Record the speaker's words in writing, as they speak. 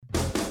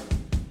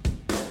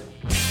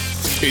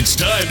It's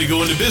time to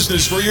go into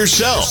business for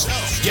yourself.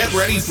 Get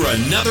ready for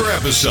another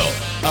episode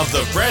of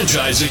the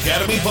Franchise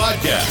Academy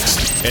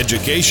Podcast.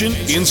 Education,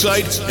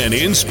 insight, and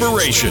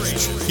inspiration.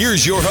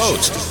 Here's your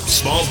host,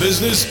 small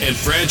business and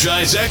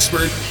franchise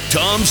expert,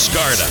 Tom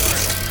Scarda.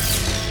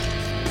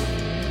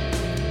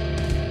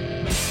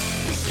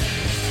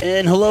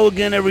 And hello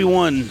again,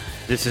 everyone.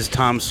 This is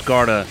Tom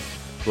Scarda,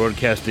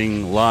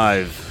 broadcasting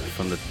live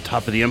from the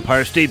top of the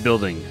Empire State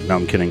Building. No,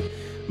 I'm kidding.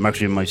 I'm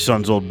actually in my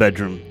son's old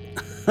bedroom.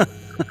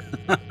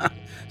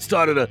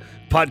 Started a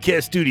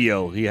podcast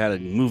studio. He had to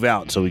move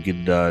out so we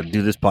could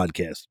do this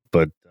podcast.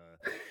 But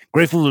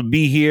grateful to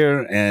be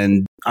here,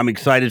 and I'm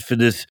excited for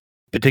this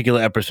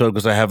particular episode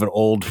because I have an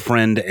old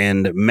friend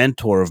and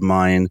mentor of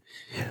mine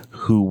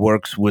who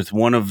works with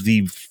one of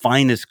the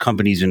finest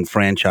companies in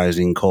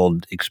franchising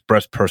called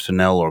Express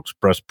Personnel, or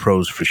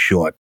ExpressPros for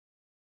short.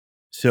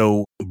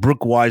 So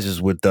Brooke Wise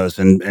is with us,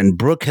 and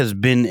Brooke has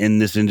been in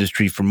this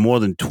industry for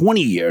more than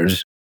 20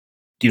 years.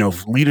 You know,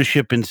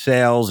 leadership in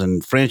sales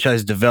and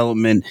franchise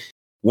development,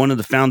 one of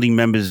the founding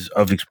members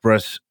of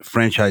Express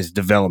Franchise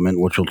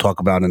Development, which we'll talk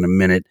about in a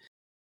minute.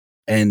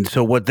 And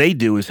so what they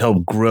do is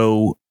help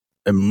grow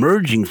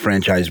emerging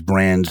franchise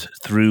brands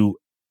through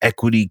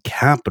equity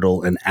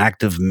capital and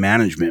active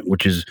management,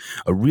 which is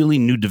a really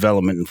new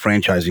development in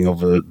franchising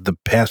over the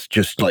past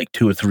just like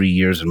 2 or 3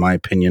 years, in my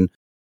opinion.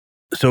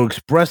 So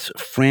Express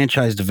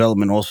Franchise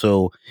Development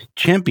also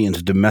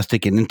champions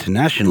domestic and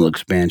international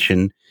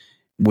expansion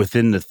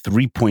within the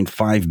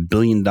 $3.5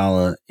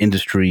 billion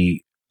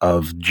industry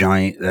of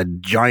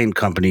giant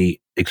company,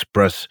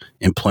 Express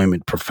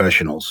Employment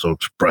Professionals, so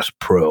Express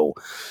Pro.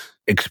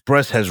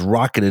 Express has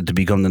rocketed to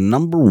become the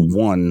number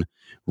one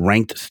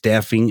ranked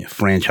staffing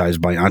franchise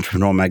by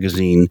Entrepreneur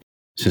Magazine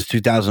since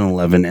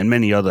 2011, and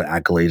many other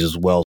accolades as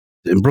well.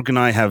 And Brooke and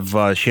I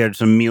have shared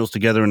some meals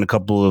together and a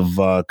couple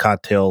of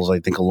cocktails, I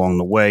think, along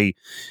the way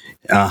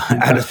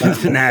out of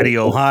Cincinnati,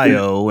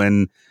 Ohio,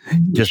 and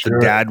just a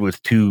dad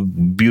with 2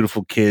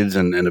 beautiful kids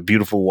and a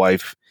beautiful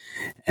wife.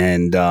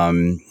 And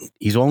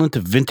he's all into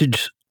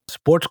vintage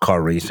sports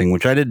car racing,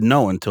 which I didn't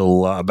know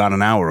until about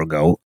an hour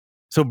ago.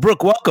 So,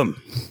 Brooke,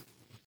 welcome.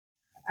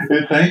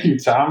 Hey, thank you,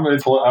 Tom.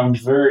 I'm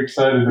very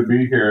excited to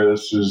be here.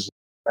 This is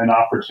an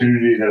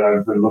opportunity that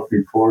I've been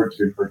looking forward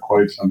to for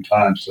quite some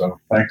time. So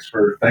thanks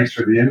for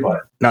the invite.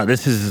 No,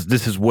 this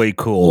is way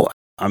cool.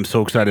 I'm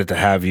so excited to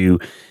have you.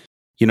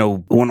 You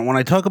know, when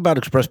I talk about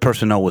Express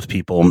Personnel with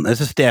people,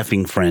 it's a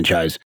staffing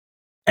franchise,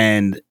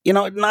 and you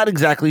know, not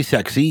exactly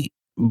sexy,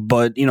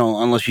 but you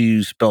know, unless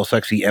you spell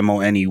sexy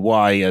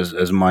MONEY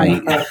as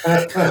my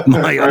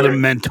my other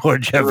mentor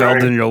Jeff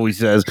Eldon always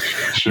says.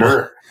 Sure.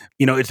 Well,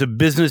 you know, it's a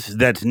business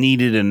that's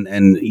needed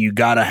and you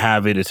got to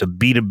have it. It's a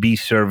B2B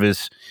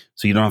service,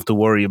 so you don't have to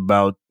worry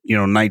about, you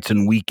know, nights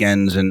and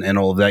weekends and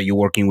all of that. You're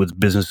working with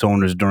business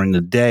owners during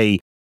the day.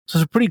 So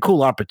it's a pretty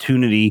cool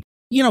opportunity,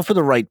 you know, for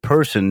the right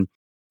person.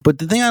 But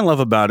the thing I love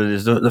about it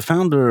is the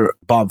founder,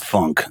 Bob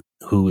Funk,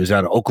 who is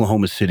out of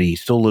Oklahoma City,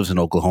 still lives in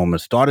Oklahoma,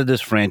 started this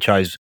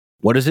franchise.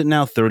 What is it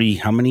now? 30,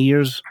 how many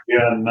years?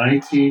 Yeah,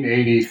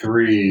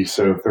 1983,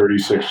 so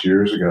 36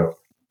 years ago.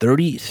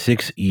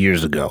 36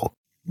 years ago.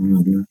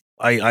 Mm-hmm.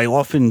 I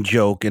often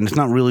joke, and it's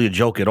not really a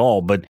joke at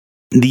all, but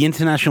the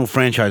International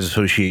Franchise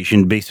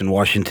Association, based in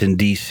Washington,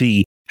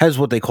 D.C., has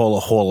what they call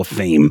a Hall of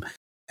Fame.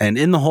 And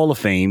in the Hall of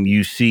Fame,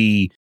 you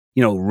see,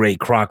 you know, Ray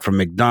Kroc from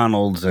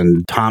McDonald's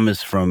and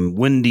Thomas from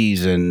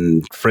Wendy's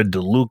and Fred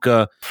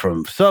DeLuca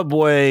from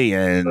Subway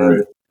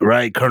and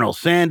Colonel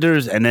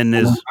Sanders. And then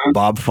there's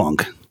Bob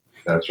Funk.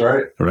 That's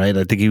right. Right.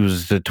 I think he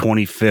was the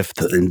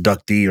 25th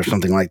inductee or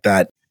something like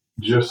that.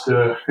 Just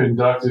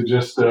inducted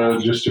just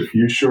a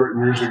few short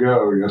years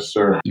ago. Yes,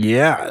 sir.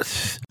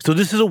 Yes. So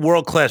this is a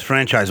world-class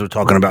franchise we're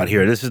talking about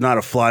here. This is not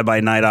a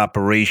fly-by-night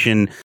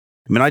operation.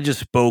 I mean, I just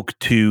spoke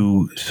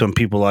to some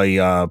people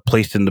I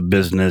placed in the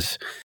business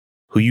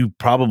who you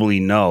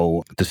probably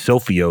know, the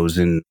Sophios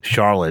in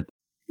Charlotte.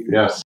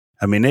 Yes.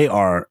 I mean, they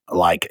are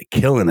like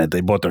killing it.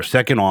 They bought their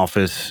second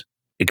office,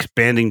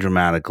 expanding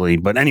dramatically.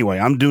 But anyway,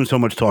 I'm doing so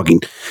much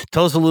talking.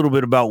 Tell us a little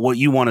bit about what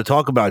you want to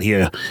talk about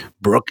here,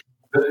 Brooke.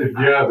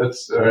 Yeah,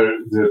 that's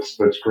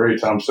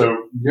great, Tom.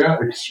 So yeah,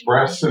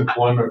 Express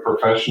Employment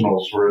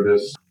Professionals, we're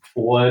this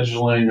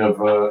fledgling of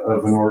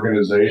an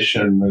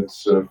organization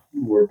that's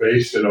we're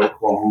based in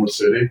Oklahoma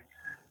City,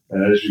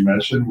 and as you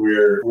mentioned, we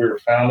were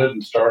founded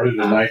and started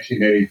in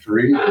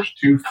 1983. There's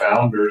 2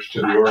 founders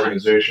to the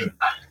organization,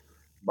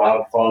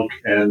 Bob Funk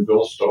and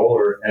Bill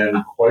Stoller,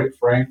 and quite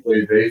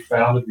frankly, they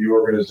founded the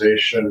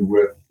organization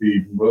with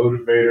the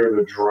motivator,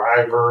 the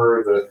driver,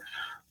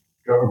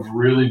 of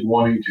really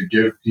wanting to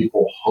give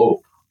people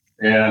hope.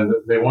 And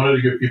they wanted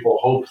to give people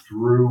hope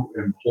through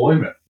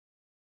employment.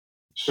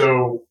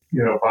 So,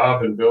 you know,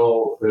 Bob and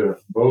Bill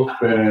have both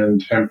been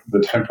in the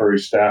temporary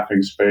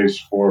staffing space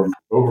for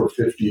over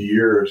 50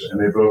 years, and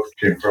they both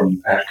came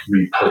from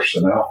Acme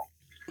Personnel.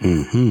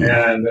 Mm-hmm.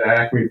 And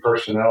Acme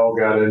Personnel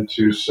got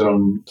into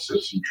some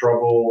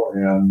trouble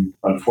and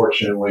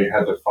unfortunately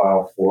had to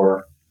file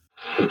for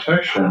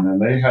protection.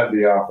 And they had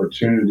the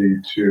opportunity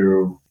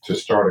to to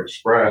start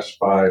Express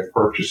by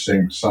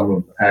purchasing some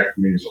of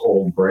Acme's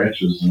old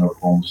branches in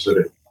Oklahoma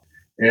City.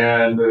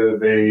 And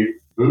they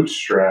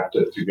bootstrapped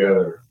it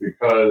together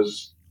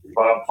because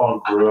Bob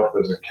Funk grew up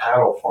as a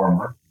cattle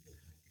farmer.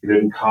 He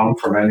didn't come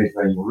from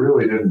anything,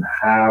 really didn't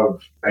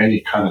have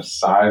any kind of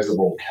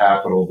sizable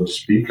capital to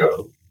speak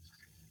of.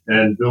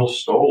 And Bill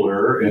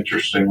Stoller,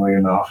 interestingly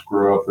enough,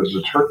 grew up as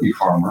a turkey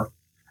farmer.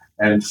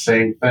 And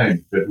same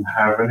thing, didn't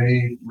have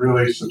any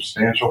really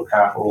substantial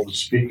capital to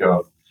speak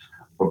of.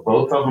 But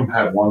both of them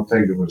had one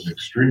thing that was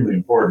extremely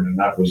important, and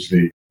that was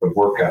the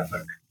work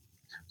ethic.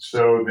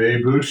 So they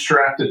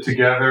bootstrapped it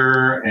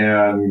together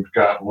and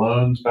got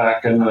loans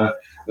back in the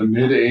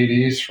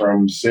mid-'80s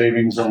from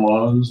Savings and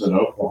Loans in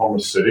Oklahoma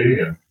City.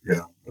 And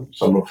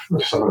some of the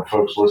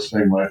folks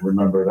listening might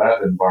remember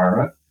that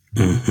environment.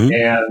 Mm-hmm.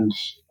 And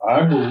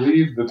I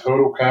believe the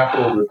total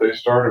capital that they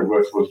started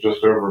with was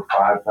just over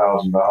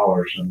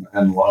 $5,000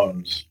 in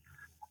loans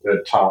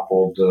that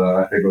toppled,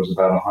 I think it was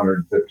about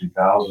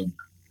 $150,000.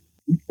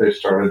 They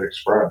started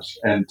Express.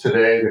 And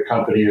today the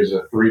company is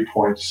a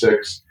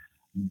 $3.6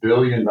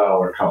 billion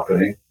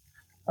company.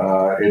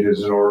 It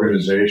is an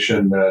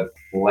organization that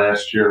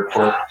last year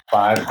put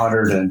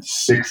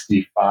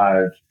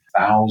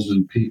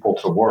 565,000 people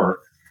to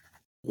work.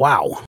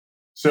 Wow.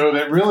 So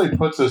that really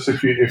puts us,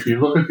 if you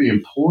look at the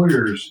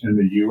employers in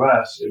the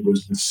U.S., it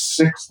was the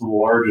 6th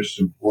largest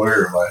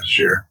employer last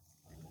year.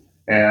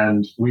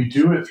 And we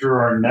do it through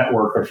our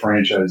network of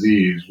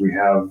franchisees. We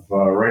have,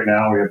 right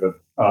now, we have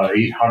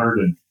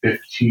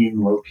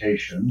 815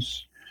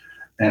 locations,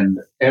 and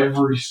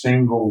every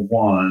single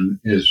one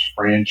is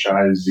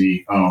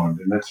franchisee owned.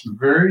 And that's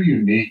very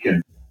unique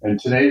in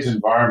today's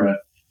environment.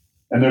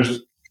 And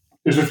there's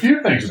a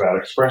few things about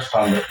Express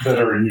Time that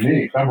are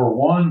unique. Number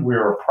one,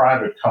 we're a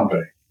private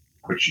company,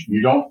 which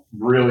you don't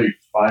really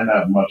find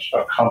that much,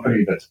 a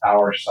company that's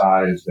our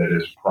size that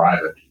is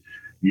private.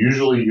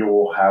 Usually you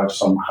will have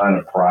some kind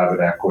of private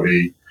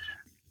equity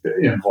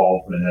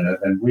involvement in it.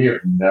 And we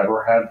have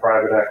never had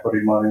private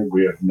equity money.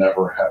 We've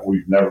never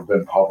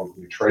been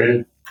publicly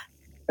traded.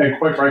 And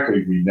quite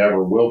frankly, we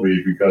never will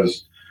be,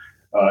 because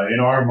in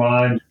our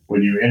mind,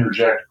 when you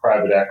interject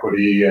private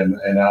equity and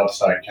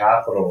outside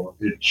capital,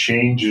 it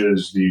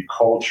changes the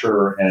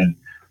culture and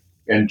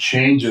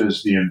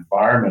changes the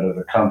environment of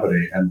the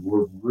company. And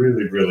we're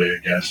really, really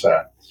against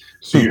that.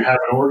 So you have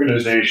an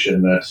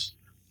organization that's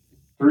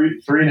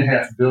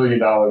 $3.5 billion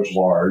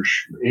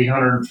large,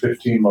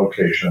 815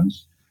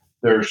 locations.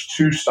 There's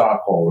 2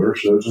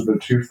 stockholders. Those are the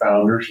 2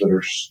 founders that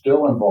are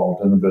still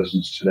involved in the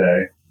business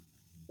today.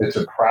 It's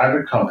a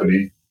private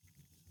company,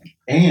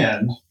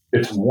 and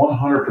it's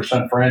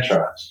 100%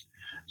 franchise.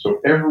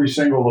 So every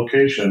single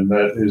location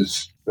that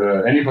is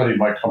anybody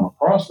might come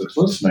across that's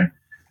listening,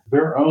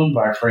 they're owned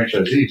by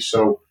franchisees.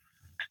 So,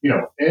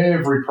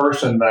 every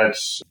person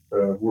that's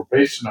we're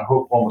based in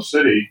Oklahoma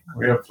City.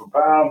 We have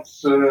about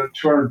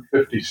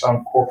 250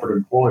 some corporate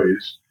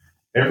employees.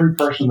 Every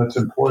person that's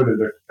employed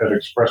at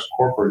Express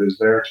Corporate is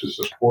there to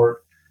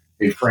support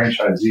a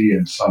franchisee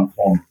in some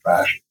form or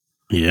fashion.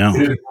 Yeah.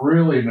 It is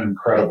really an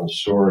incredible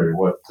story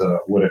what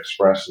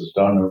Express has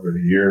done over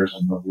the years,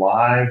 and the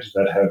lives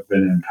that have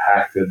been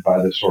impacted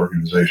by this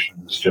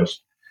organization is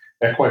just,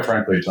 and quite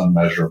frankly, it's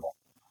unmeasurable.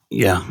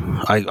 Yeah,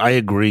 I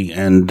agree.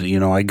 And,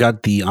 I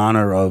got the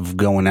honor of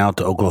going out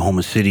to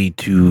Oklahoma City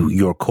to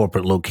your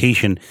corporate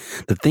location.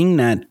 The thing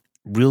that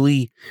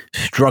really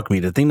struck me,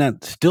 the thing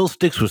that still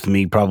sticks with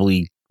me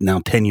probably now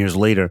 10 years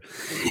later,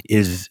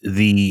 is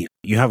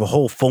you have a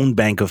whole phone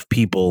bank of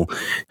people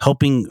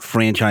helping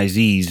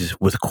franchisees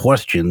with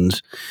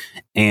questions,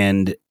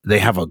 and they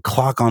have a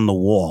clock on the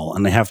wall,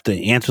 and they have to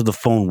answer the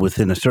phone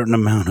within a certain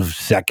amount of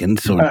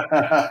seconds. So, yeah.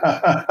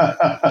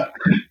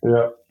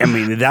 I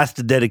mean, that's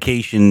the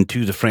dedication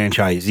to the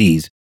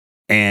franchisees.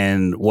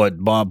 And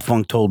what Bob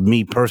Funk told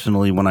me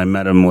personally when I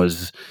met him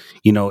was,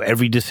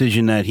 every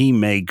decision that he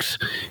makes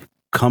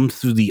comes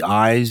through the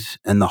eyes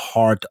and the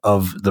heart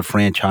of the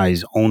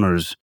franchise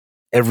owners,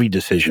 every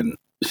decision.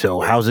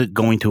 So how's it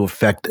going to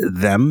affect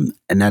them?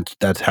 And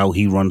that's how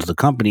he runs the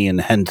company,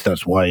 and hence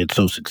that's why it's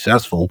so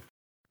successful.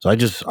 So I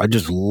just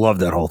love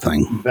that whole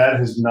thing. That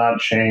has not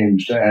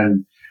changed.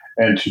 And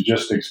to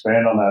just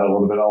expand on that a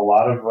little bit, a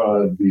lot of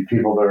the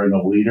people that are in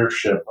the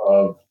leadership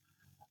of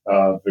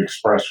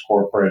Express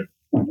Corporate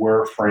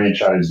were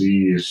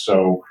franchisees.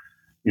 So,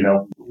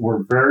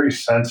 we're very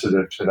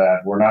sensitive to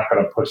that. We're not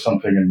going to put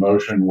something in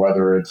motion,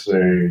 whether it's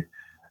a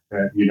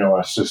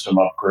system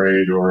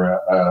upgrade or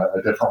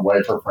a different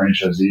way for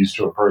franchisees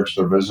to approach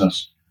their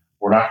business.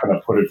 We're not going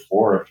to put it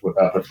forth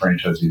without the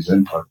franchisees'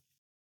 input.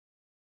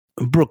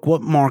 Brooke,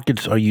 what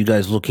markets are you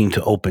guys looking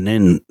to open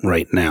in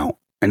right now?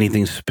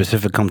 Anything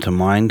specific come to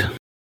mind?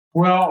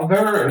 Well,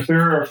 there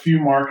are a few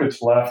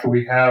markets left.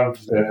 We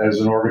have, as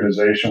an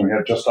organization, we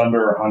have just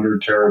under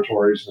 100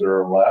 territories that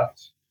are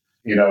left.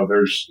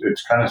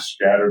 It's kind of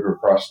scattered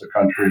across the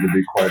country, to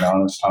be quite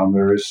honest, Tom.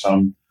 There's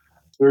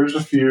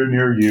a few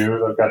near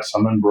you. I've got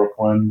some in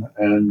Brooklyn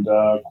and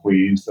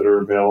Queens that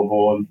are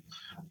available, and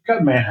I've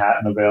got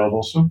Manhattan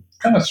available. So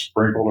kind of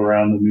sprinkled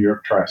around the New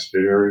York tri-state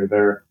area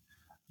there.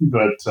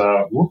 but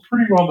we're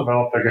pretty well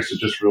developed. I guess it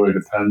just really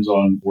depends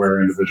on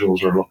where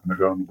individuals are looking to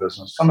go in the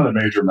business. Some of the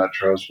major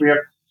metros, we have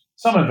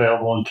some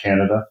available in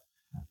Canada,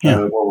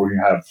 Yeah. where we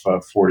have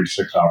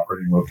 46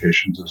 operating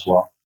locations as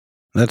well.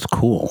 That's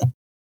cool.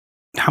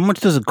 How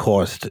much does it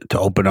cost to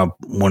open up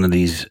one of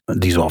these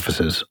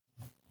offices?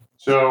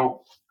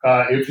 So,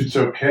 if it's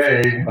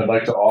okay, I'd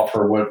like to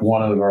offer what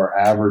one of our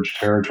average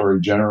territory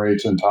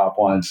generates in top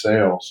line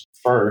sales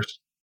first.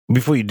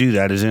 Before you do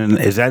that, is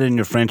that in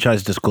your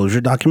franchise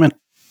disclosure document?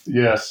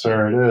 Yes,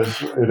 sir. It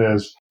is. It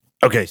is.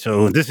 Okay,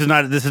 so this is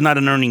not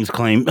an earnings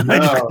claim. No, I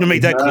just want to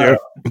make that clear.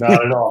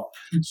 Not at all.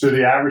 So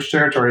the average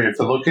territory, if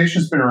the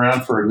location's been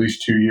around for at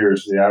least 2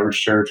 years, the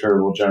average territory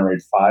will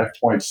generate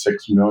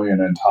 $5.6 million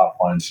in top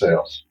line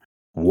sales.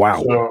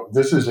 Wow. So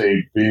this is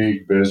a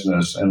big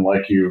business, and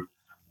like you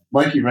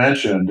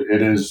mentioned,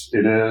 it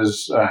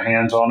is a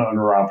hands-on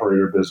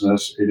owner-operator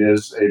business. It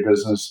is a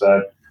business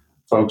that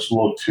folks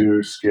look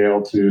to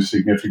scale to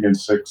significant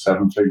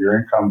 6-7 figure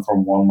income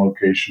from one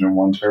location in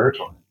one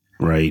territory.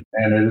 Right.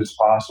 And it is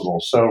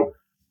possible. So,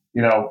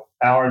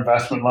 our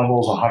investment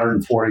level is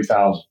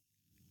 $140,000.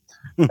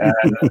 And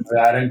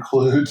that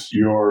includes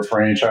your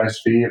franchise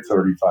fee of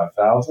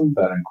 $35,000.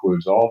 That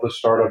includes all the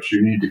startups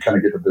you need to kind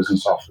of get the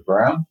business off the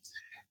ground.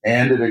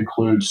 And it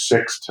includes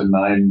 6 to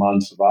 9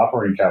 months of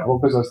operating capital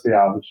because that's the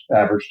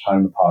average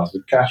time to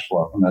positive cash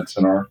flow, and that's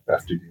in our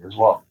FDD as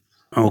well.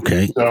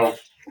 Okay. So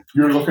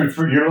you're looking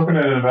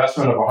at an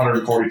investment of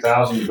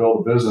 $140,000 to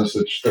build a business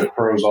that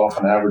throws off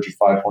an average of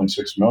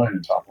 $5.6 million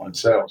in top line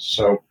sales.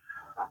 So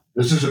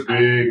this is a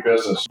big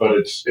business, but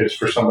it's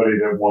for somebody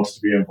that wants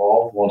to be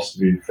involved, wants to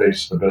be the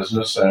face of the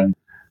business, and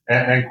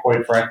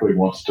quite frankly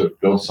wants to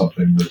build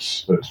something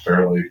that's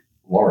fairly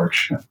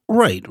large.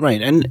 Right.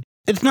 And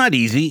it's not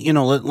easy,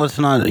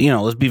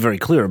 let's be very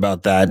clear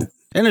about that.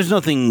 And there's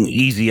nothing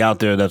easy out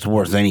there that's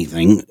worth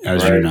anything,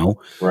 as you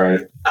know.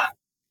 Right.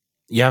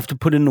 You have to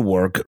put in the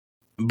work,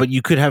 but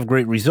you could have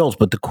great results.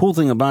 But the cool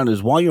thing about it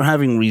is while you're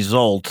having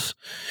results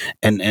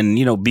and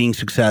being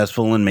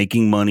successful and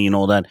making money and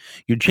all that,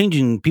 you're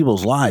changing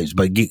people's lives.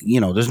 But,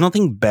 there's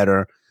nothing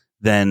better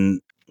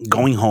than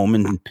going home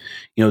and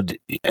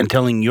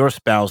telling your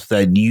spouse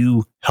that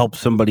you help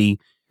somebody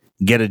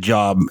get a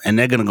job, and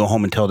they're going to go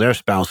home and tell their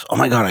spouse, "Oh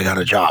my God, I got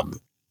a job."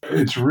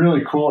 It's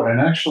really cool. And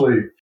actually,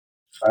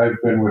 I've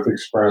been with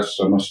Express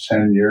almost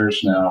 10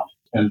 years now.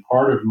 And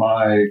part of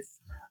my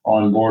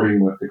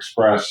onboarding with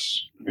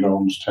Express,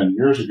 almost 10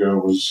 years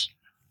ago was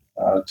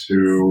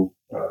to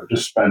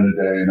just spend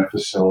a day in a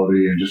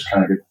facility and just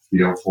kind of get the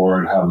feel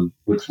for it,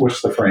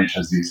 what's the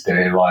franchisee's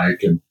day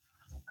like, and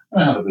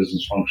how the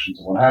business functions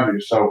and what have you.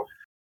 So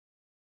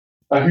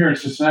here in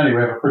Cincinnati, we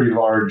have a pretty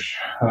large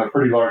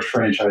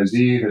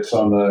franchisee that's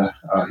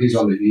he's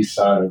on the east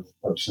side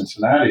of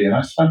Cincinnati, and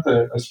I spent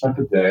a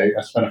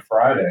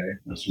Friday,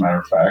 as a matter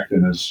of fact,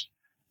 in his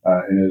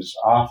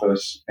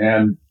office,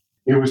 and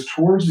it was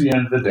towards the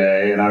end of the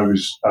day, and I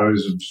was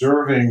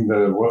observing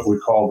what we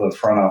call the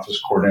front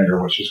office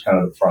coordinator, which is kind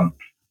of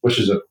which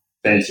is a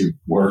fancy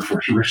word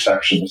for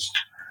receptionist.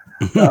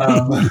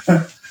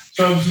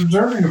 So I was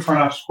observing the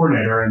front office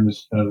coordinator, and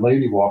this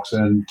lady walks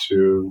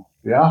into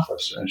the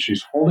office, and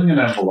she's holding an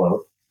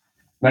envelope.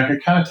 And I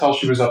could kind of tell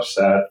she was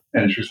upset,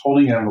 and she was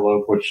holding an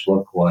envelope which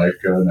looked like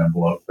an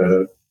envelope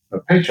that a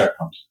paycheck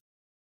comes.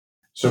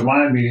 So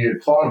my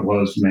immediate thought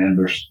was, man,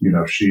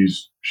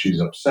 she's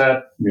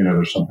upset.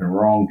 There's something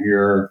wrong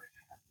here.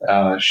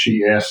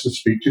 She asked to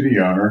speak to the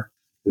owner.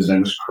 His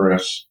name is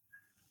Chris.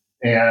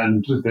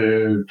 And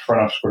the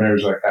front office coordinator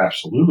was like,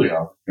 absolutely,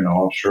 I'll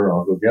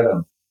go get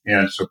him.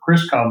 And so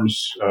Chris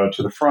comes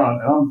to the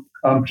front, and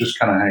I'm just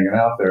kind of hanging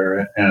out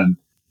there. And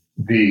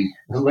the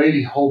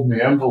lady holding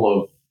the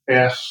envelope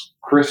asked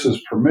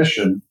Chris's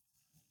permission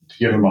to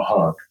give him a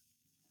hug.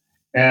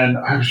 And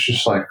I was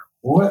just like,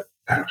 what?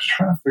 I was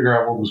trying to figure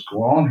out what was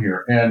going on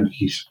here. And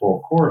he said, well,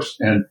 of course.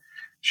 And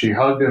she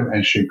hugged him,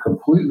 and she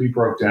completely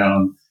broke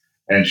down,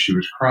 and she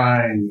was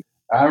crying.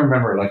 I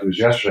remember it like it was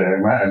yesterday. As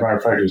a matter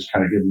of fact, it was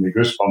kind of giving me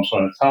goosebumps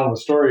when I tell the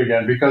story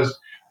again, because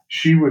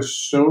she was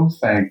so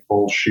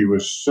thankful. She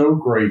was so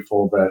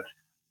grateful that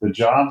the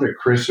job that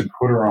Chris had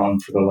put her on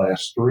for the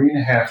last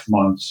 3.5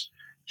 months,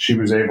 she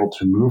was able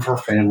to move her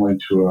family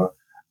to a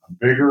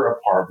bigger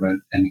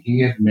apartment, and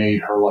he had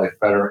made her life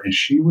better. And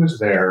she was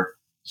there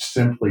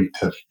simply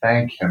to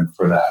thank him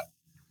for that.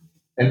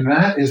 And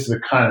that is the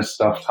kind of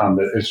stuff, Tom,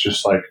 that is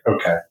just like,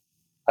 okay,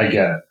 I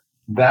get it.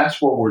 That's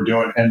what we're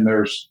doing. And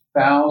there's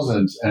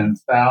thousands and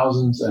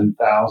thousands and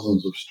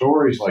thousands of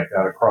stories like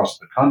that across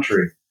the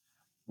country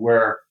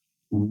where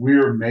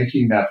we're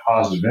making that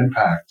positive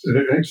impact.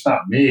 It's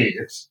not me.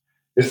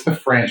 It's the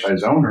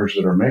franchise owners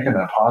that are making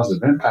that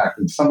positive impact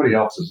in somebody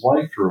else's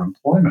life through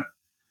employment.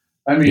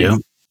 I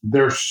mean,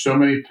 There's so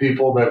many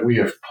people that we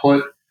have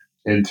put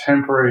in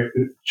temporary.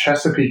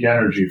 Chesapeake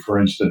Energy, for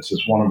instance,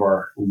 is one of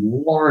our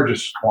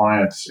largest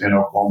clients in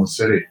Oklahoma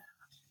City.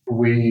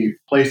 We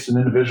placed an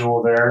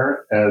individual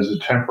there as a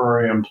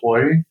temporary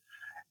employee,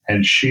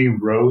 and she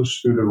rose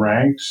through the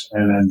ranks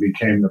and then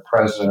became the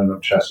president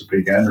of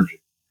Chesapeake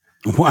Energy.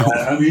 Wow.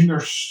 I mean,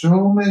 there's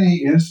so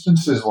many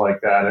instances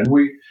like that. And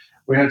we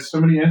had so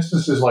many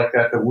instances like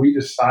that we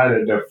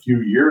decided a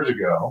few years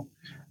ago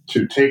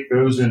to take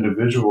those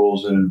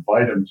individuals and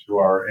invite them to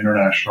our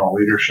International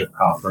Leadership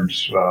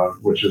Conference,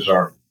 which is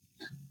our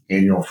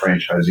annual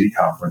franchisee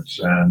conference.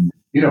 And,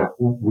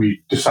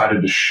 we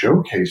decided to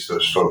showcase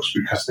those folks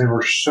because they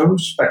were so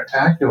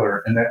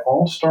spectacular, and they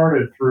all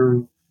started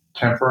through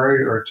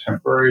temporary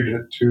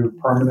to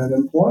permanent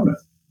employment.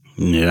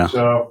 Yeah.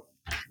 So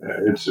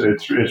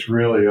it's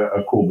really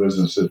a cool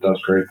business that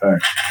does great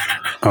things.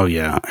 Oh,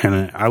 yeah.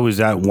 And I was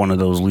at one of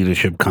those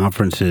leadership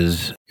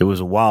conferences. It was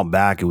a while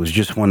back. It was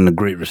just when the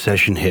Great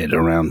Recession hit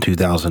around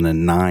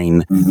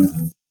 2009.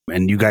 Mm-hmm.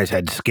 And you guys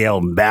had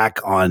scaled back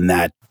on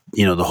that,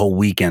 the whole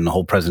weekend, the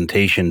whole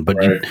presentation. But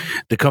Right.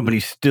 the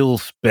company still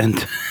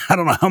spent, I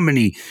don't know how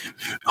many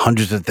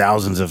hundreds of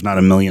thousands, if not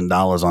 $1 million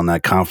on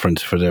that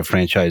conference for their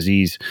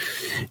franchisees.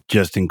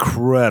 Just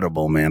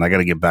incredible, man. I got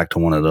to get back to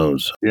one of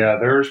those. Yeah,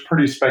 they're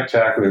pretty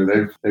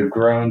spectacular. They've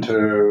grown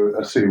to,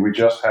 let's see, we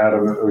just had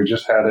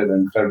it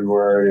in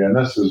February, and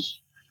this is,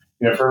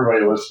 for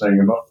everybody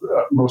listening,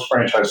 most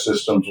franchise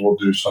systems will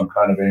do some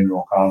kind of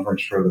annual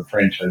conference for the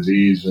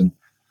franchisees, and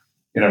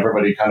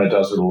everybody kind of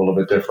does it a little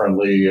bit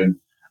differently. And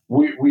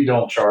we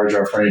don't charge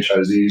our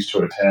franchisees to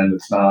attend.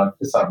 It's not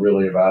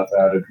really about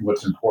that.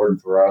 What's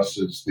important for us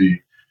is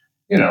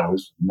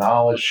is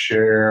knowledge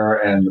share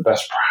and the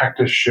best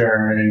practice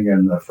sharing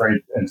and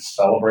and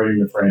celebrating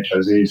the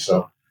franchisees.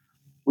 So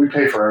we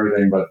pay for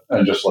everything,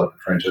 and just let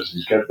the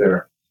franchisees get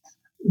there.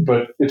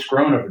 But it's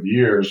grown over the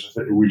years.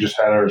 We just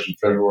had ours in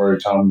February,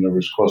 Tom, and there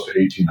was close to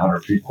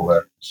 1,800 people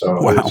there. So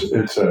wow.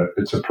 it's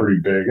a pretty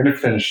big, and it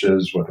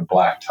finishes with a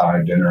black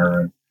tie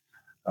dinner, and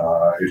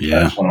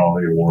that's when all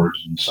the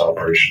awards and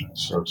celebration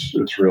is. So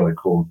it's really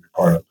cool to be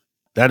part of.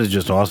 That is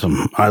just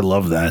awesome. I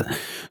love that.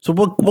 So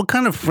what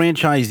kind of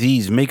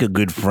franchisees make a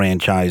good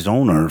franchise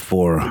owner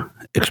for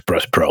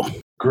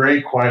ExpressPro?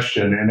 Great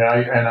question. And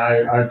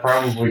I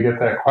probably get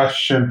that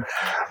question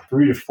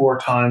 3 to 4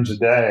 times a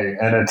day.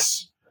 And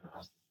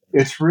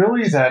it's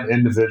really that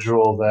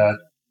individual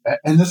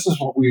and this is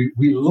what we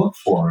look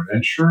for.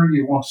 And sure,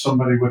 you want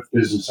somebody with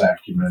business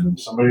acumen and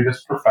somebody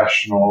that's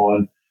professional,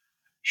 and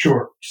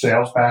sure,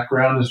 sales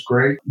background is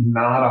great,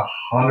 not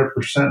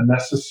 100%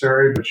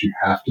 necessary, but you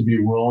have to be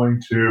willing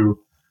to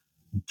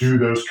do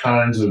those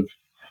kinds of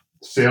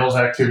sales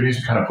activities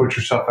and kind of put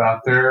yourself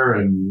out there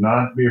and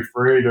not be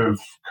afraid of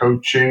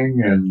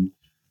coaching and,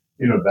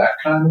 that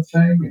kind of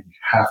thing. And you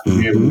have to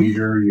be a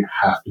leader. You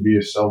have to be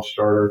a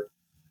self-starter.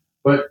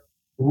 But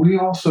we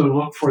also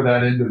look for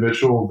that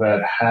individual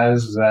that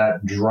has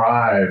that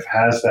drive,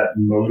 has that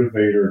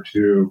motivator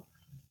to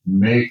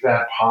make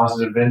that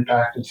positive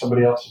impact in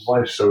somebody else's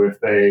life. So if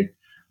they,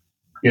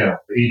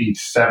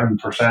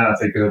 87%, I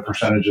think the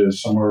percentage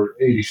is somewhere,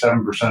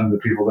 87% of the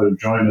people that have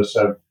joined us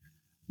have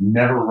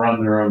never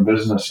run their own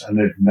business, and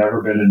they've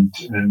never been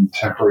in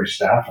temporary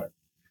staffing.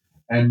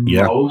 And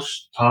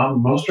most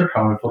are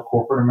coming from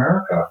corporate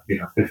America,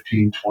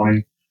 15,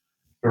 20,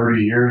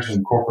 30 years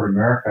in corporate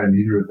America, and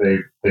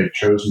either they've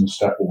chosen to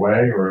step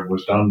away or it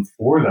was done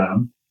for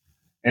them,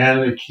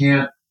 and they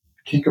can't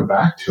go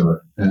back to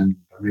it. And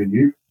I mean,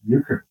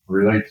 you could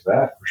relate to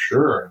that for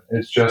sure.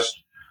 It's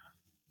just,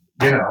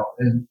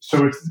 and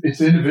so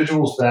it's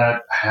individuals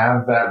that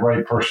have that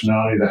right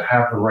personality, that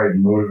have the right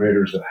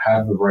motivators, that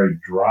have the right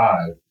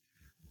drive.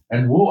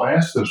 And we'll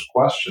ask those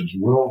questions.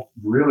 We'll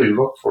really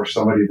look for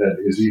somebody that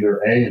is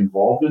either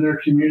involved in their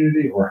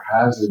community or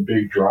has a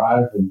big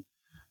drive and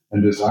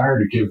desire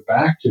to give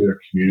back to their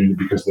community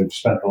because they've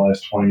spent the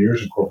last 20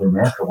 years in corporate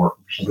America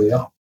working for somebody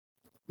else.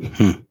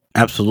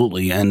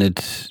 Absolutely. And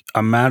it's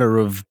a matter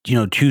of,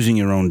 choosing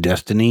your own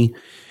destiny.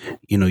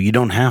 You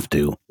don't have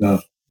to. No.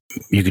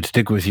 You could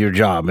stick with your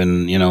job.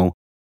 And,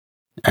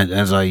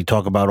 as I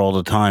talk about all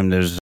the time,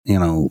 there's,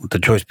 the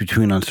choice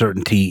between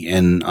uncertainty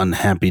and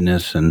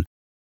unhappiness. And,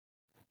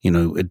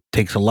 it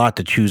takes a lot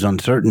to choose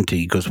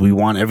uncertainty because we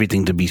want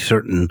everything to be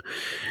certain.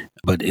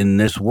 But in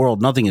this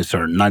world, nothing is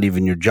certain, not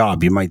even your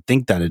job. You might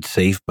think that it's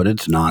safe, but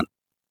it's not.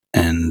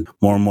 And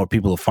more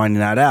people are finding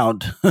that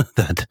out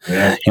that,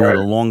 right.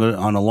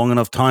 on a long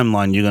enough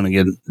timeline, you're going to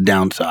get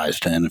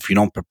downsized. And if you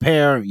don't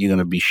prepare, you're going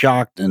to be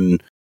shocked,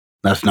 and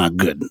that's not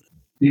good.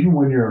 Even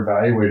when you're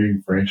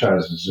evaluating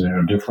franchises,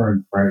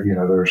 different, right?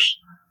 There's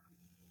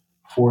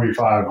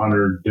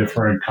 4,500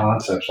 different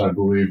concepts, I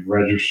believe,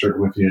 registered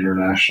with the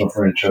International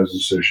Franchise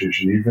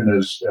Association. Even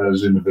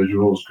as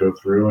individuals go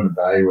through and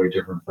evaluate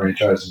different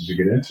franchises to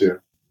get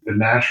into, the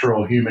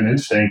natural human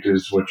instinct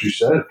is what you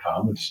said,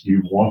 Tom. It's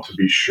you want to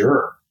be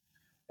sure,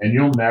 and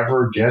you'll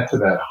never get to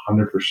that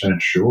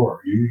 100% sure.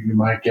 You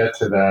might get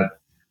to that,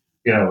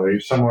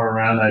 somewhere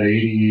around that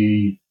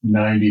 80,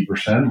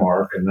 90%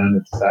 mark, and then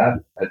it's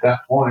that at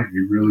that point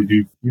you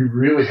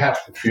really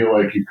have to feel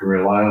like you can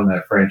rely on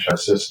that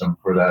franchise system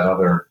for that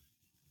other,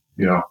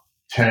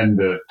 10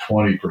 to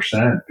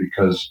 20%,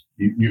 because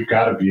you've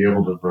got to be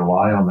able to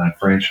rely on that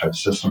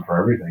franchise system for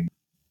everything.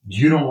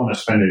 You don't want to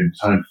spend any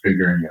time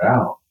figuring it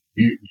out.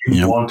 You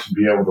want to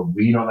be able to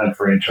lean on that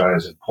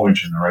franchise and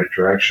point you in the right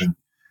direction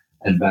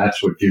And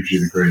that's what gives you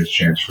the greatest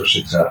chance for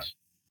success.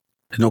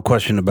 There's no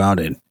question about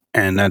it.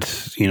 And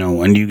that's,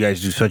 and you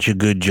guys do such a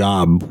good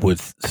job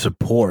with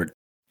support.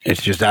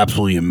 It's just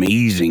absolutely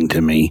amazing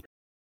to me.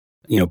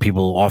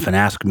 People often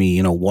ask me,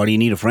 why do you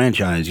need a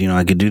franchise?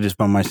 I could do this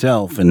by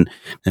myself. And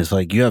it's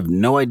like, you have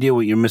no idea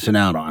what you're missing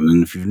out on.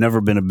 And if you've never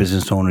been a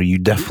business owner, you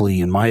definitely,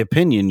 in my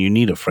opinion, you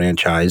need a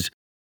franchise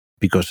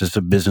because it's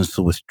a business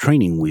with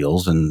training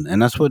wheels.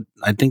 And that's what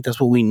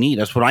we need.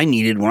 That's what I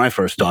needed when I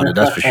first started.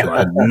 That's for sure. I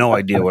had no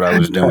idea what I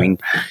was doing.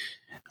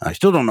 I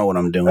still don't know what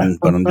I'm doing,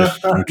 but I'm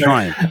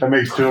trying. That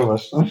makes two of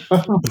us.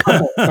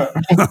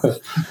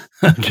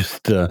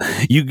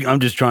 I'm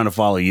just trying to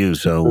follow you.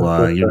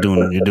 So you're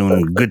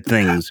doing good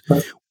things.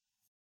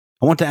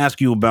 I want to ask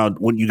you about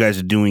what you guys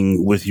are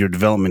doing with your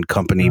development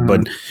company,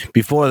 but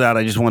before that,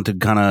 I just want to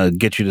kind of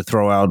get you to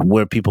throw out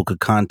where people could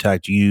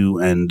contact you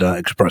and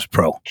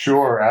ExpressPro.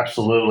 Sure,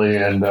 absolutely.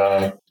 And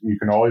you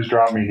can always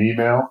drop me an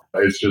email.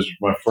 It's just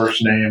my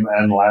first name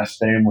and last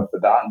name with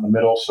the dot in the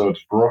middle. So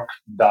it's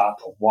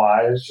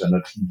brook.wise, and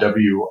it's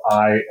WISE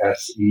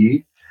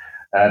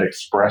at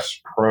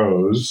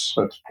ExpressPros,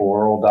 that's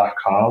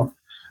plural.com.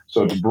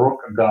 So it's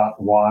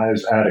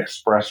brook.wise at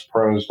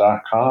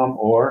ExpressPros.com,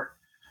 or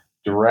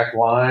direct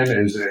line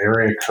is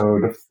area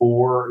code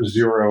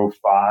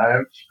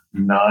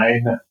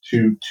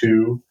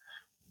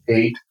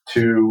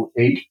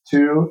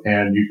 405-922-8282,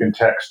 and you can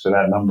text to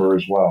that number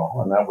as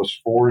well. And that was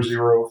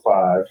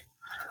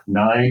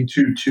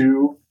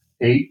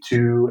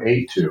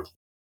 405-922-8282.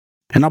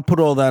 And I'll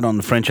put all that on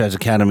the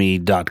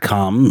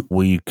franchiseacademy.com,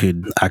 where you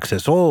could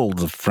access all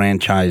the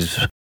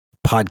franchise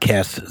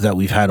podcasts that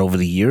we've had over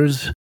the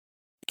years.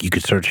 You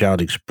could search out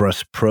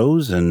Express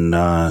Pros, and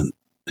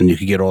you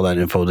could get all that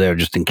info there,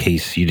 just in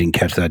case you didn't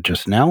catch that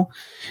just now,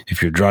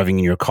 if you're driving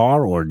in your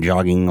car or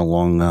jogging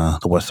along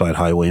the West Side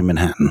Highway in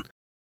Manhattan.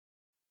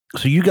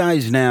 So you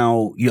guys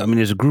now,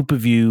 there's a group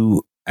of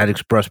you at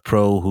Express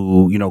Pro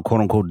who, quote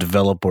unquote,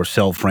 develop or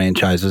sell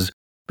franchises,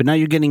 but now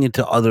you're getting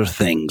into other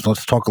things.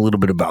 Let's talk a little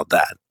bit about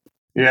that.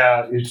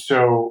 Yeah.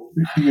 So,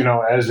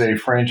 as a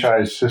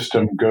franchise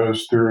system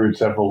goes through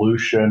its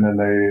evolution, and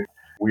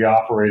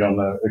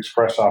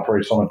Express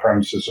operates on the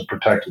premises of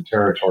protected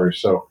territory.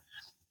 So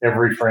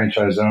every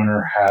franchise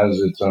owner has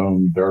its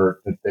own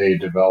dirt that they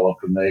develop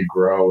and they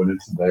grow, and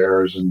it's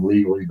theirs and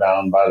legally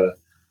bound by the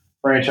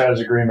franchise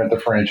agreement. The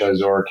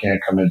franchisor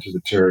can't come into the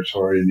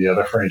territory, and the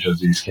other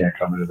franchisees can't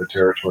come into the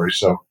territory.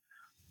 So,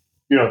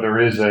 there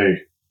is a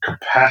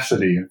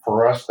capacity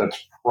for us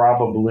that's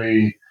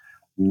probably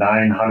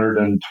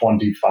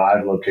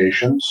 925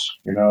 locations,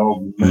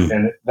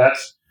 and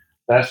that's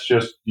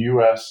just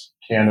U.S.,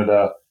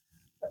 Canada,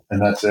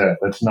 and that's it.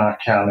 That's not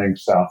counting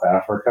South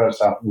Africa.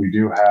 We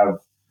do have,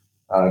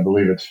 I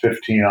believe it's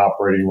 15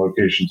 operating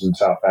locations in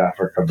South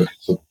Africa, but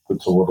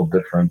it's a little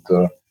different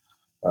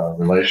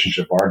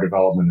relationship. Our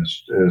development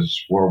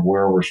is where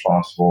we're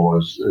responsible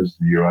is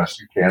the U.S.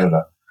 and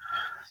Canada.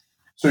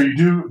 So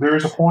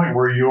there's a point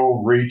where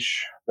you'll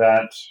reach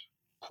that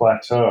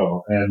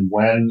plateau. And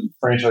when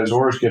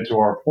franchisors get to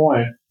our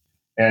point,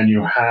 and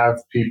you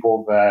have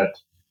people that,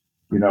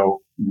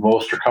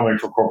 most are coming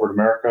from corporate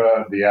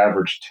America, the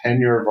average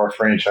tenure of our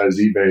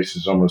franchisee base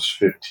is almost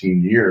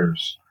 15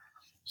 years.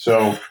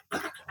 So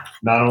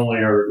not only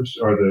are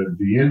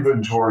the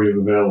inventory of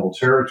available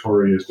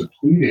territory is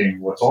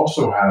depleting, what's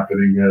also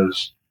happening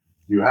is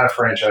you have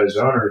franchise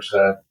owners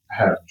that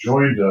have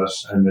joined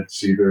us, and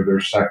it's either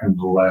their second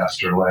to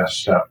last or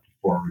last step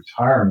before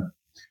retirement.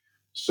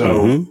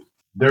 So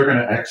they're going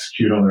to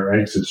execute on their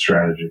exit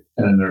strategy,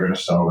 and they're going to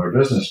sell their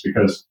business,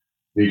 because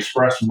the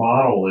Express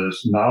model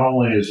is not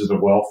only is it a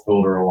wealth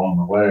builder along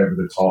the way,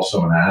 but it's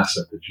also an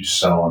asset that you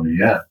sell on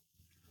the end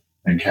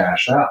and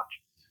cash out.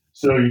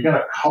 So you got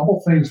a couple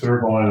things that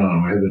are going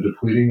on. We have the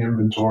depleting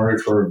inventory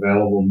for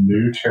available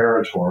new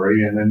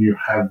territory, and then you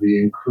have the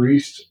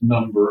increased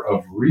number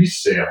of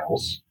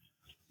resales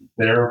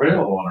that are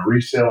available. And a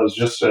resale is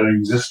just an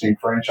existing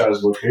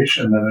franchise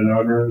location that an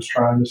owner is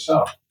trying to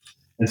sell.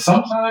 And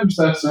sometimes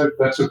that's a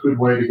good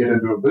way to get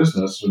into a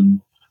business. And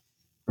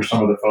for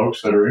some of the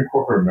folks that are in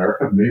corporate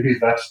America, maybe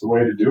that's the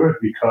way to do it,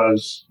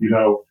 because,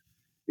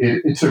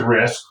 it's a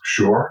risk,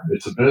 sure,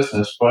 it's a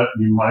business, but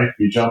you might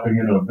be jumping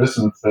into a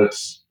business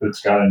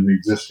that's got an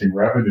existing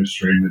revenue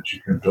stream that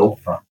you can build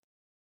from.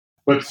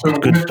 But so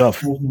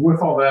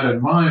with all that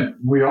in mind,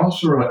 we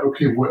also are like,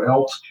 okay, what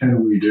else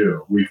can we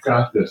do? We've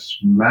got this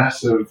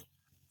massive,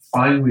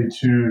 finely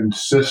tuned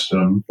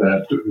system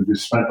that we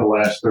spent the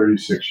last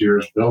 36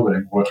 years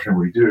building. What can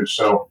we do?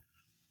 So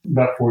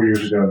about 4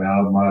 years ago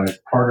now, my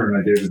partner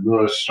and I, David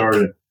Lewis,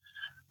 started.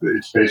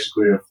 It's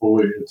basically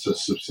it's a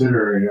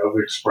subsidiary of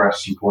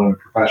Express Employment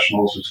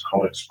Professionals. It's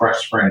called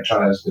Express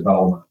Franchise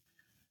Development.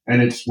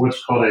 And it's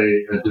what's called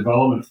a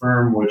development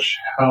firm, which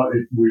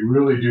we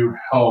really do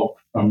help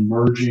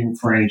emerging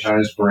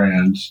franchise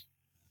brands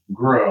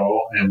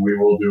grow. And we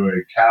will do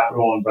a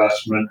capital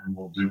investment, and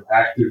we'll do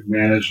active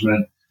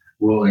management.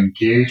 We'll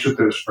engage with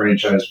those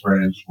franchise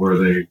brands where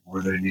they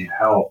need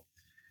help.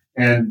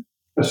 And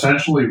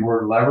essentially,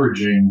 we're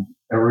leveraging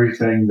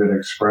everything that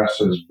Express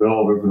has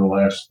built over the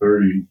last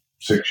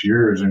 36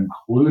 years,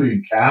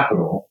 including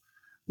capital,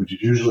 which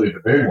is usually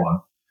the big one,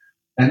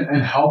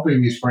 and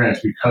helping these brands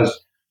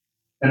because,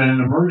 and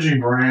an emerging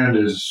brand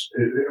is,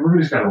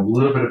 everybody's got a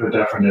little bit of a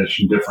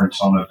definition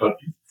difference on it, but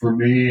for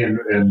me and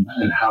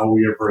how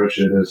we approach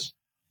it is,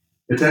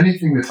 it's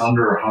anything that's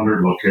under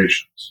 100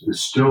 locations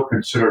is still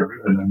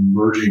considered an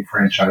emerging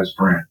franchise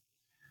brand.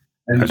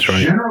 And That's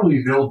right.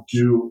 generally, they'll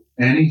do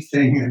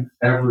anything and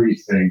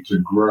everything to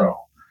grow.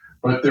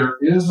 But there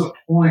is a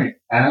point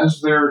as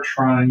they're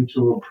trying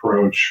to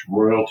approach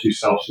royalty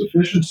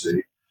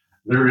self-sufficiency,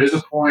 there is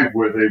a point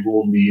where they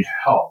will need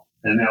help.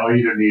 And they'll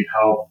either need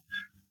help,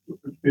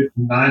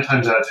 9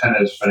 times out of 10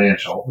 is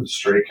financial, it's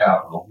straight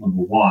capital,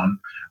 number one.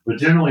 But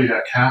generally,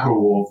 that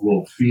capital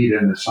will feed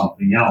into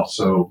something else.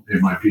 So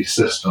it might be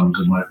systems,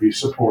 it might be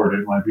support,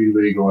 it might be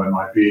legal, it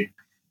might be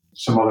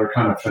some other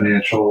kind of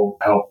financial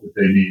help that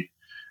they need.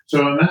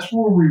 So, and that's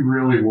where we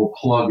really will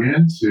plug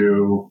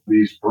into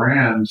these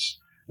brands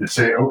and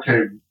say,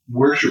 okay,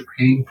 where's your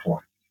pain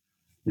point?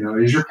 You know,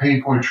 is your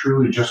pain point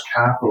truly just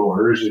capital,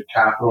 or is it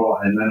capital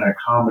and then a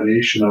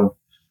combination of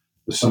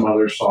some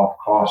other soft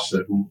costs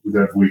that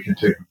we can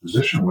take a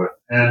position with?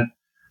 And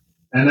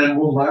then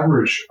we'll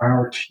leverage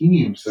our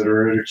teams that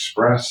are at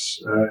Express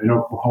in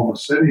Oklahoma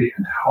City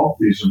and help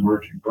these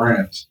emerging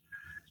brands.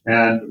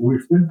 And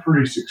we've been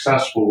pretty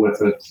successful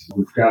with it.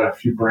 We've got a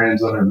few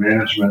brands under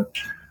management,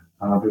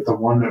 but the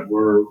one that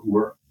we're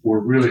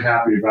really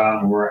happy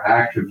about and we're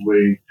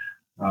actively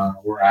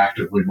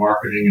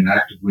marketing and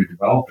actively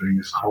developing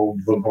is called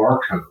the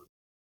Barcode.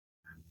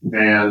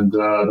 And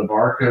the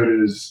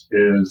Barcode is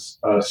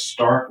a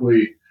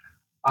starkly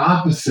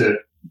opposite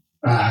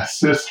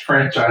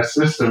franchise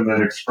system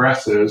that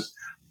Express is.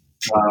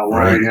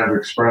 Where you have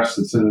Express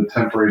that's in a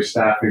temporary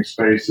staffing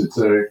space. It's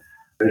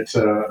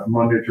a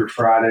Monday through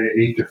Friday,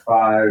 8 to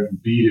 5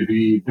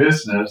 B2B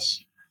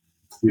business.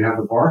 You have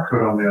the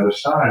Barcode on the other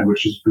side,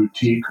 which is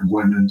boutique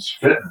women's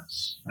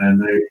fitness.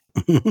 And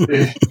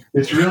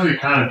it's really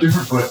kind of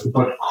different,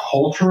 but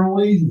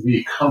culturally,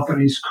 the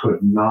companies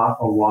could not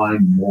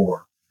align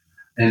more.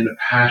 And the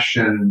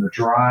passion and the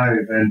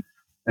drive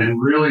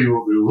and really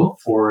what we look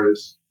for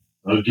is,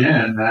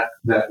 again, that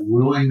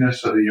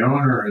willingness of the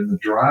owner and the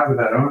drive of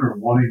that owner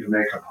wanting to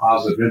make a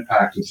positive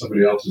impact in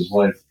somebody else's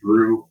life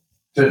through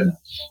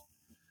fitness.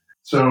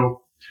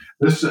 So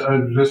this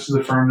is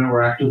the firm that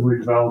we're actively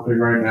developing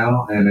right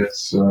now, and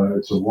it's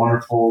a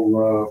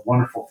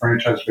wonderful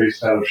franchise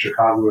based out of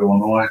Chicago,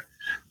 Illinois.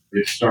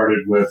 It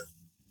started with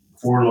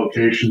 4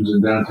 locations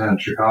in downtown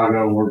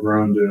Chicago, and we're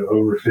grown to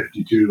over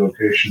 52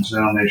 locations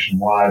now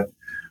nationwide.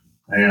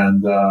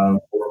 And we're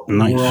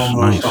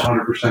almost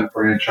 100%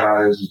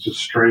 franchise. It's a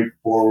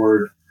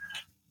straightforward,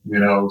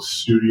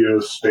 studio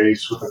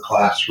space with a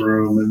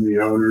classroom and the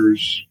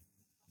owners.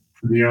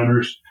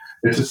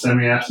 It's a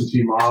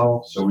semi-absentee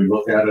model, so we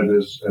look at it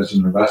as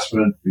an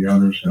investment. The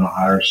owner's going to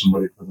hire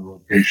somebody for the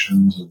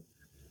locations,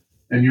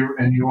 and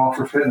you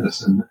offer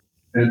fitness.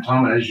 And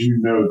Tom, as you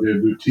know, the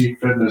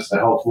boutique fitness, the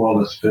health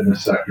wellness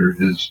fitness sector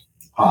is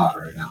hot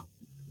right now.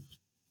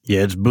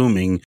 Yeah, it's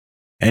booming.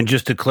 And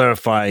just to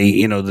clarify,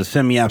 the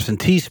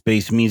semi-absentee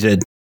space means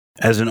that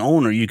as an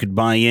owner, you could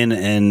buy in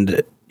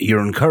and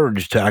you're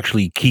encouraged to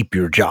actually keep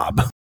your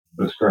job.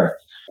 That's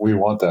correct. We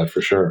want that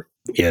for sure.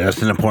 Yeah,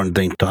 that's an important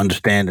thing to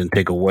understand and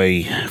take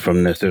away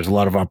from this. There's a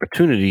lot of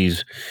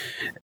opportunities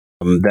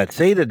that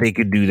say that they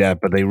could do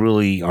that, but they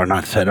really are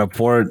not set up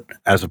for it,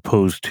 as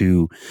opposed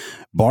to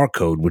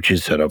Barcode, which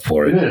is set up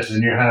for it. It is,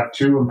 and you have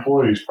 2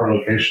 employees per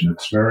location.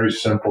 It's very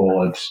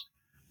simple. It's,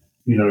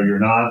 you're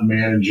not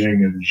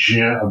managing a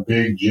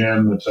big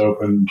gym that's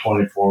open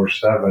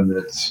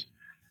 24/7.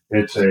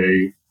 It's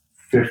a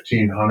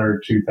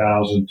 1,500,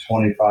 2,000,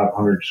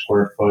 2,500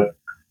 square foot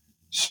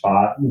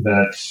spot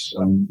that's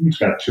it's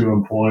got 2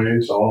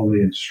 employees. All the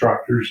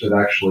instructors that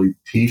actually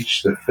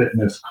teach the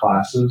fitness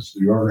classes,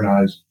 the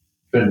organized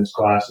fitness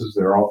classes,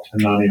 they're all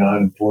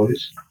 1099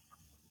 employees.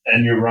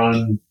 And you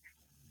run,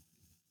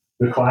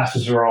 the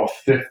classes are all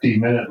 50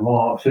 minutes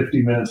long, that's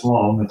 50, and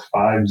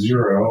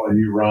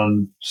you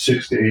run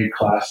 6 to 8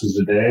 classes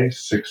a day,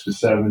 6 to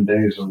 7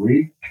 days a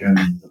week.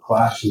 And the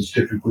classes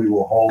typically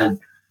will hold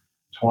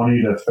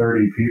 20 to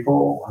 30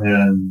 people,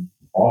 and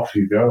off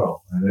you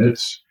go. And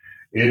it's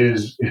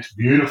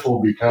beautiful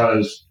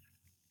because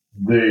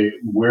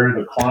where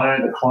the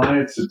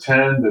clients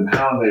attend and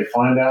how they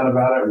find out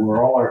about it,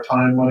 where all our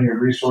time, money,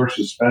 and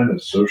resources spent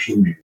is social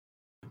media.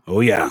 Oh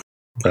yeah,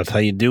 that's how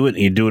you do it.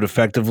 You do it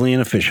effectively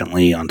and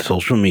efficiently on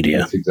social media.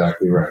 That's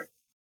exactly right.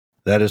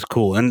 That is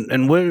cool.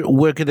 And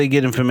where could they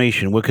get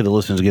information? Where could the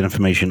listeners get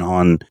information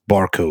on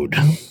Barcode?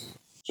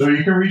 So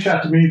you can reach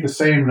out to me at the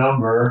same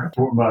number.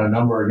 My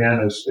number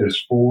again is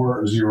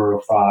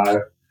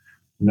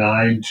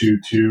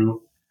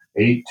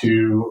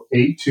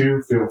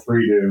 405-922-8282. Feel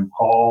free to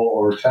call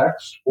or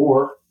text,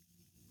 or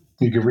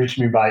you can reach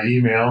me by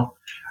email.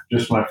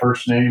 Just my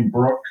first name,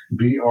 Brooke,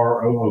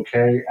 Brook,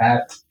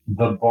 at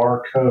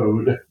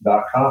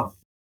thebarcode.com.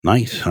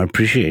 Nice. I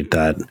appreciate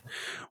that.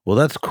 Well,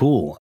 that's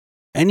cool.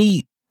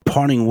 Any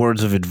parting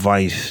words of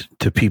advice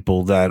to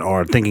people that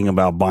are thinking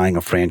about buying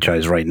a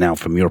franchise right now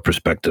from your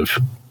perspective?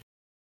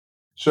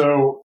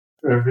 So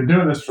I've been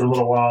doing this for a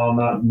little while,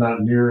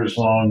 not near as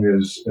long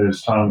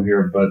as Tom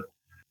here, but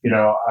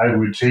I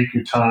would take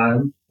your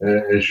time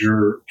as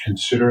you're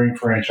considering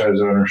franchise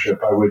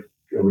ownership. I would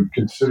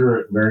consider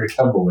it very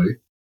heavily,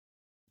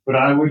 but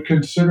I would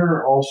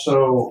consider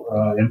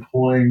also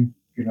employing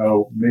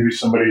maybe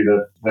somebody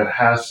that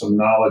has some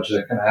knowledge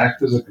that can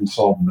act as a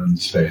consultant in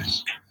the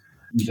space.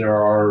 There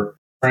are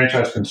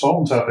franchise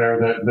consultants out there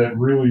that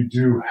really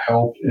do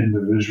help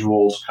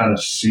individuals kind of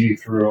see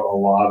through a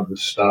lot of the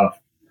stuff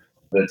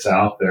that's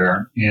out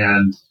there,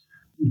 and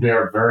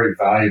they're very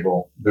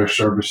valuable. Their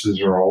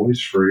services are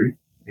always free,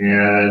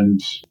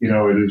 and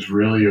it is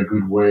really a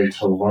good way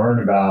to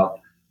learn about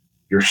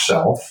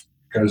yourself,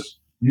 because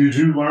you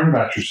do learn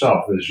about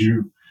yourself as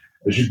you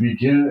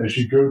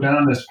go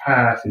down this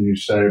path and you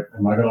say,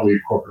 am I going to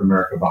leave corporate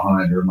America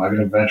behind, or am I going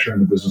to venture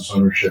into business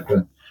ownership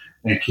and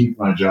keep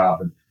my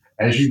job? And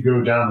as you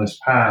go down this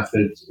path,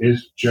 it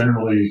is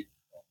generally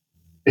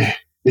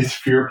it's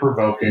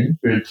fear-provoking.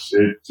 It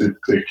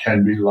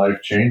can be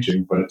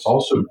life-changing, but it's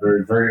also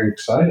very, very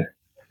exciting.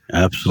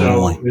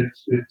 Absolutely.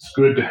 So it's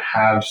good to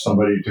have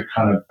somebody to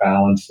kind of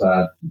balance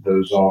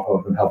those off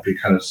of and help you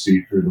kind of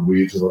see through the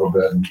weeds a little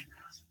bit. And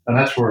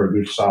that's where a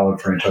good, solid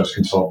franchise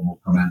consultant will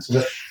come in.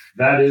 So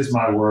that is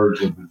my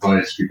words of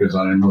advice, because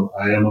I am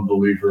a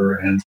believer,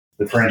 and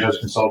the franchise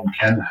consultant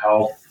can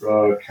help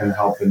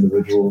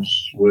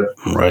individuals with,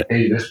 right,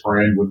 hey, this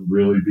brand would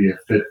really be a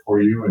fit for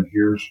you, and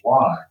here's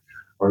why.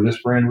 Or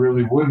this brand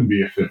really wouldn't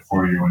be a fit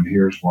for you, and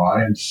here's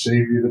why, and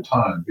save you the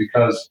time.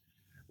 Because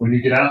when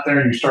you get out there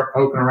and you start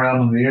poking around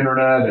on the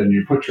internet and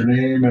you put your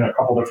name in a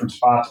couple different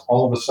spots,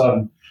 all of a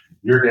sudden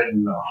you're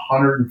getting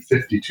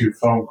 152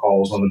 phone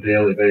calls on a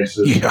daily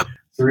basis,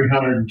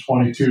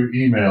 322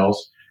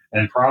 emails,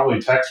 and probably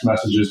text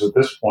messages at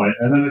this point.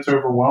 And then it's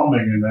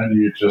overwhelming, and then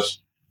you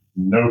just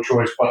no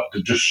choice but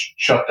to just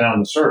shut down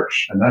the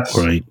search. And that's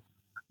right.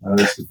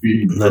 That's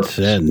defeating. That's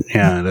sad.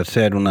 Yeah, that's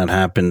sad when that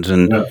happens.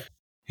 And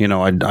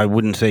I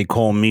wouldn't say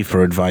call me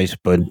for advice,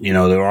 but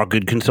there are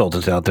good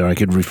consultants out there. I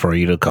could refer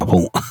you to a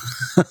couple.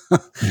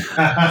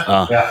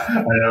 Yeah,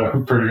 I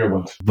know, pretty good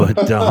ones.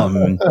 But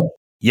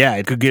yeah,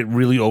 it could get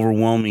really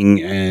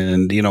overwhelming.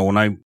 And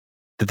the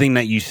thing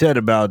that you said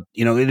about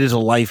it is a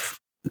life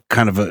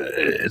kind of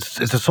it's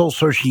a soul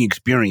searching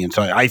experience.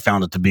 I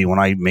found it to be when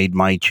I made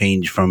my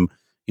change from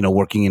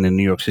working in a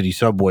New York City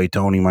subway to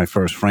owning my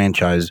first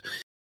franchise.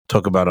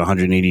 Took about a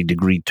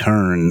 180-degree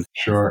turn.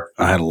 Sure.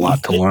 I had a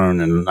lot to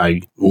learn, and I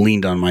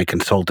leaned on my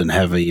consultant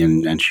heavy,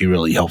 and she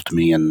really helped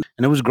me, and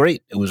it was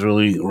great. It was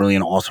really, really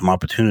an awesome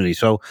opportunity.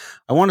 So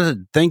I wanted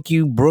to thank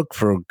you, Brooke,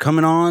 for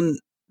coming on.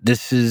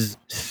 This is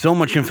so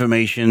much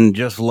information.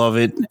 Just love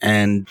it.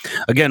 And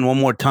again, one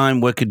more time,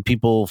 where could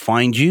people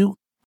find you?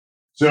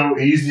 So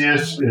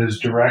easiest is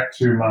direct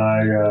to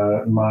my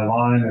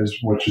line,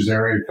 which is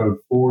area code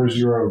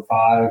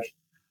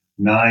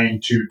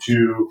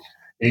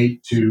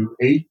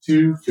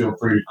 405-922-8282. Feel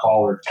free to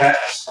call or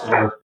text,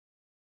 or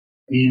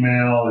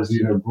email is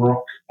either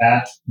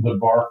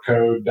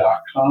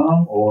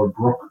brooke@thebarcode.com or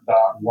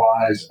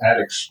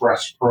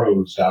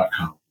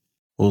brooke.wise@expresspros.com.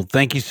 Well,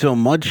 thank you so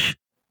much.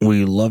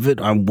 We love it.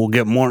 We'll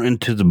get more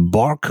into the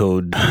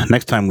barcode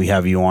next time we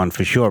have you on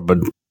for sure. But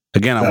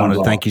again, I want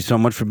to thank you so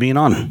much for being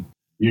on.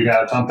 You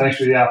got it, Tom. Thanks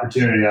for the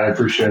opportunity. I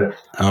appreciate it.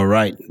 All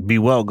right. Be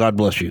well. God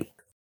bless you.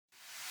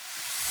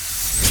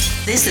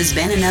 This has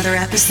been another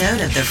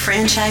episode of the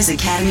Franchise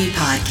Academy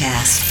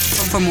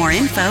Podcast. For more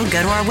info,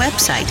 go to our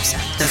website,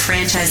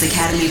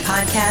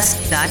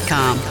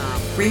 thefranchiseacademypodcast.com.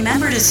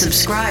 Remember to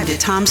subscribe to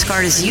Tom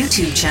Scarda's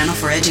YouTube channel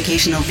for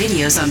educational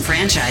videos on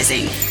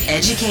franchising,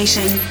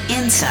 education,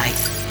 insight,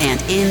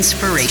 and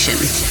inspiration.